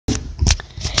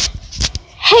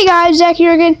Hey guys, Zach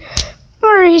here again. I'm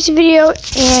going to release a video,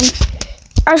 and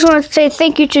I just want to say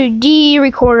thank you to D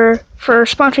Recorder for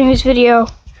sponsoring this video.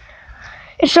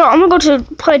 And so I'm going to go to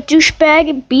play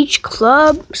Douchebag Beach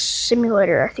Club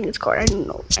Simulator, I think it's called. I don't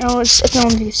know it's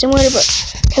not a simulator, but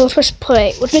okay, let's press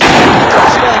play. Let's make it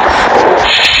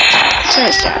turn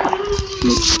this down.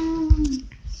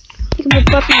 You can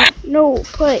make button. No,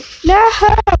 play. No!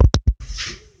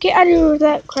 Get out of here with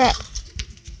that crap.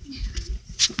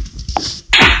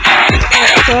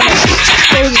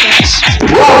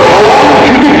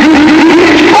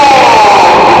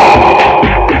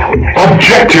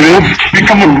 Objective,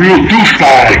 become a real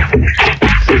douchebag.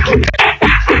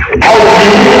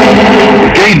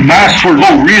 Gain mass for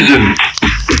no reason.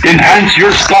 Enhance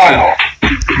your style.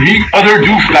 Meet other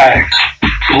douchebags.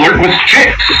 Flirt with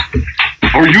chicks.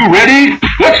 Are you ready?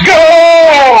 Let's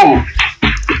go!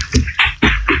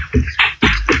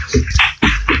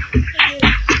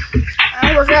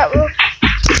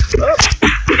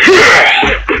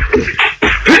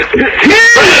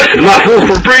 Not full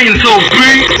for brain cells,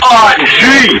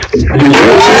 B-I-G!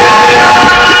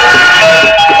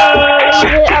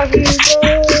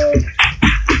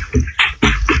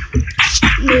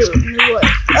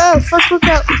 Oh, first look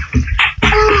out.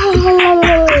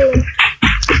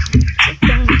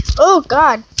 Oh,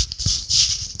 God.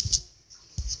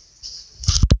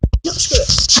 No, screw it.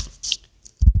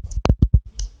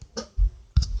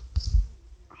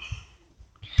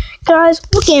 Guys,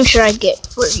 what game should I get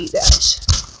for you guys?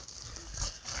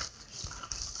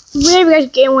 Whatever you guys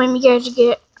get, when you guys get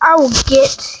it, I will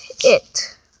get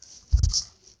it.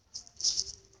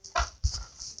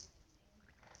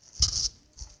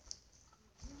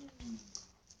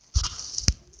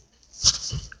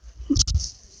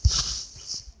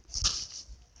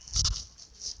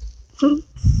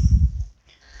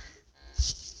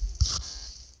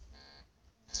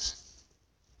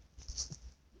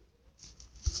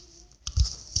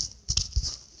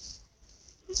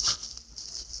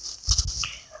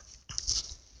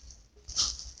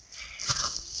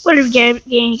 Whatever game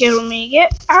you guys want me to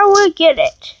get, I will get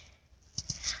it.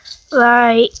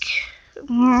 Like,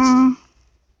 I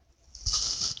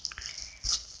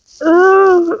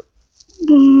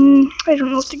don't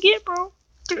know what to get, bro.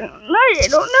 I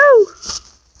don't know.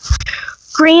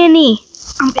 Granny.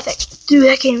 I'm gonna get that. Dude,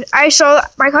 that game. I saw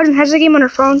my cousin has that game on her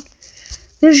phone.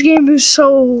 This game is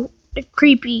so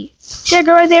creepy. See that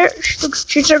girl right there?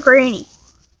 She's her granny.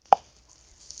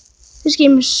 This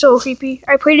game is so creepy.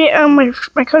 I played it on my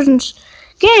cousin's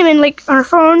game and like on her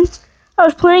phone. I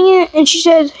was playing it and she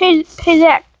said, "Hey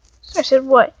Zach." I said,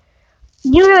 "What?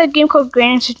 You know that game called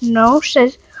Granny?" I said, "No." She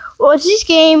says, "Well, it's this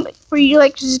game where you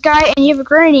like this guy and you have a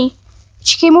granny.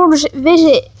 She came over to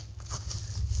visit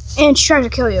and she tries to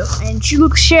kill you. And she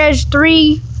has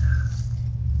 3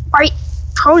 white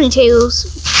ponytails.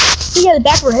 Look at the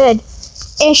back of her head.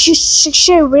 And she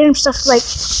had random stuff like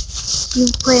you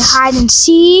play hide and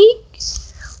seek.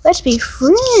 Let's be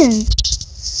friends."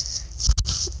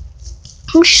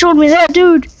 When she showed me that,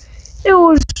 dude, it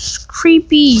was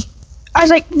creepy. I was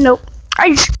like, nope.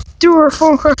 I just threw her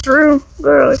phone across the room,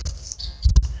 literally.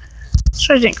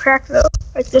 So I didn't crack though,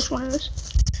 like this one is.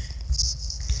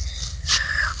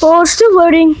 Well, it's still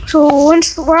loading. So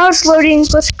while it's loading,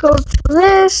 let's go to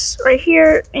this right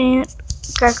here, and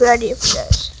got a good idea for you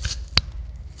guys.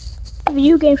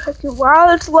 Video game section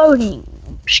while it's loading.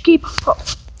 Just keep. Oh,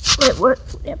 wait, what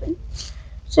happened? It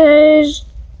says,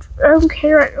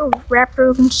 okay, right. Oh,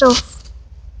 rapper himself.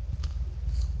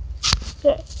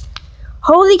 Okay.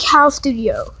 Holy Cow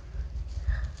Studio.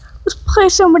 Let's play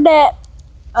some of that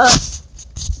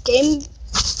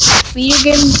video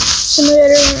game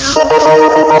simulator.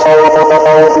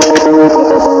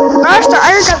 I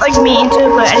got like me into it,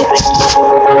 but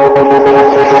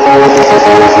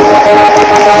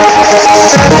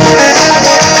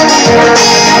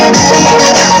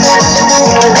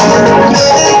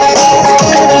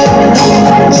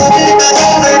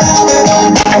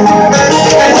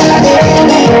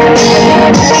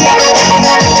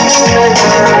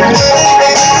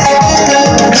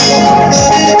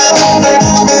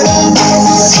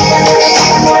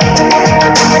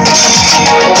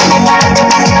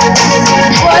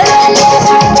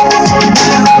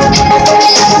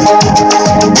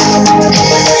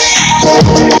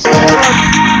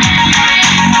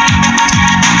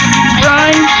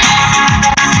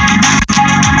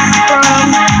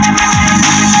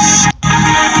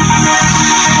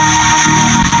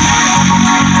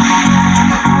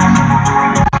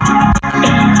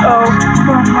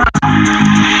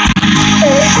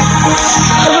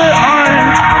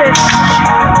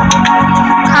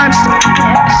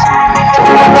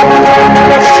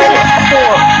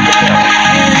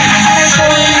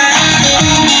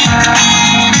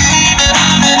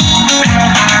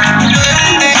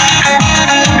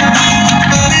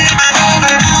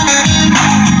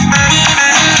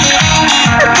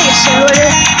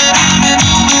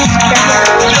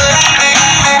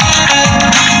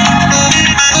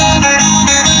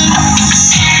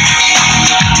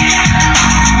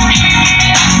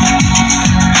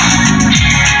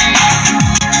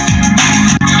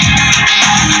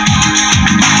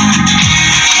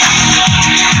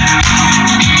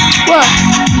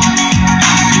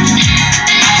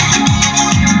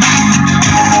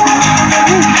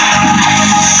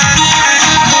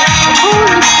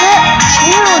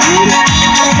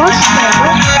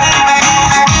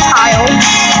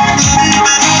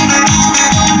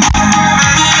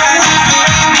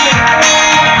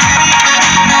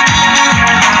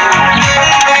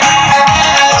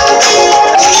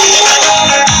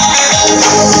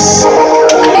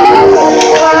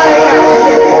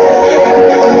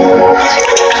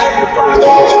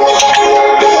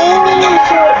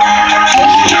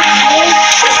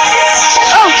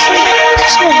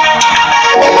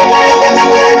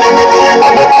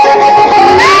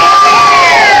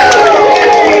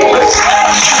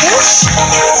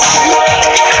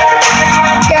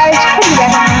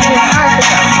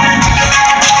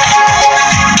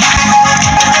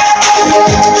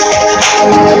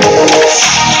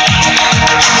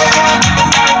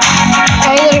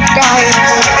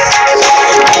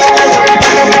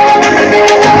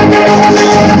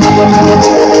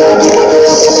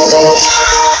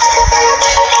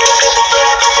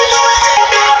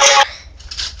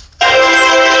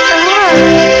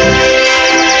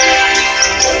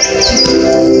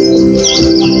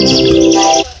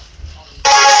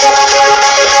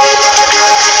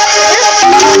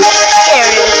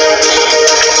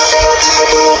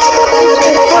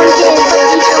long game, but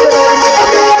each a little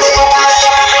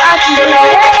I can do that.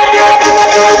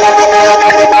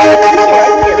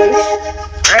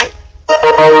 Right?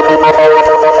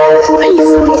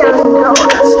 $40,000, bro.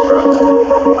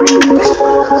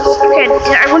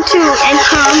 Okay, I went to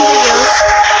Encom videos.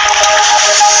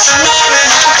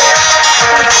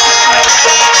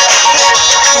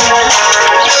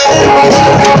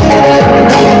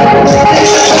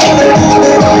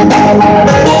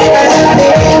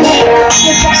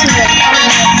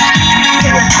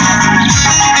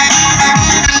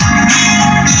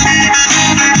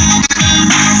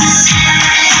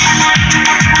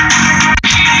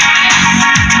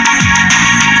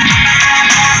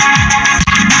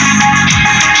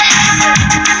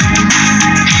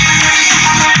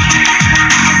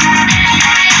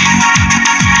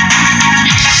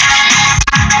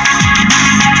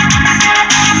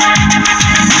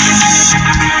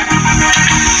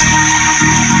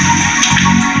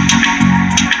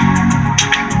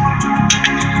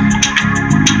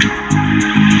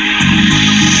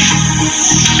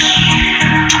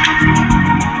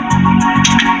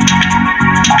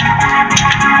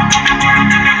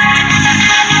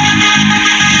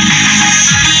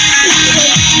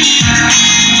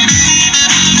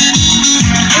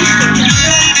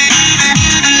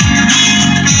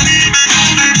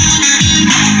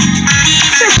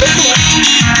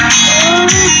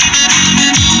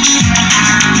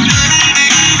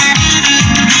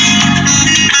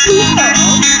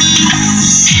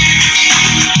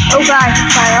 Oh god,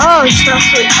 he's fire. Oh, he's so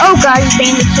sweet. Oh god, he's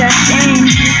banging the chest. And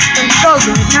he's so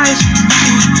good. Now he's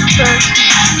first.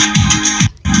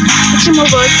 Let's see more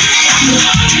good.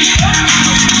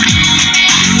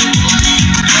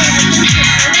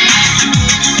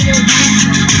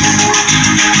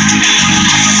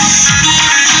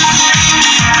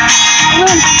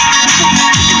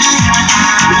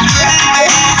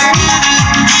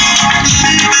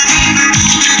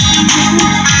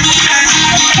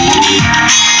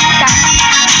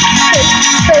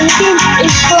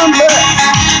 It's from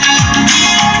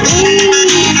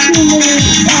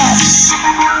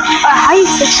how you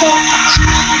fix it?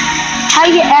 How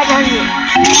you get add on here?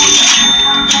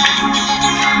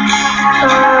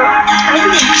 I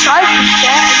think I'm sorry for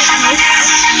that.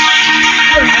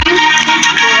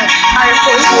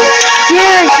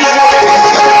 Yeah,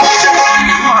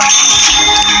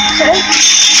 okay.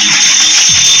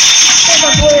 There's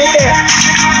a boy right there.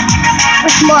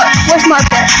 Where's Mark? Where's Mark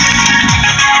at?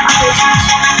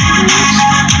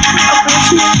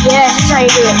 Operations? Yeah, this is how you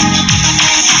do it.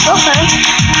 Okay.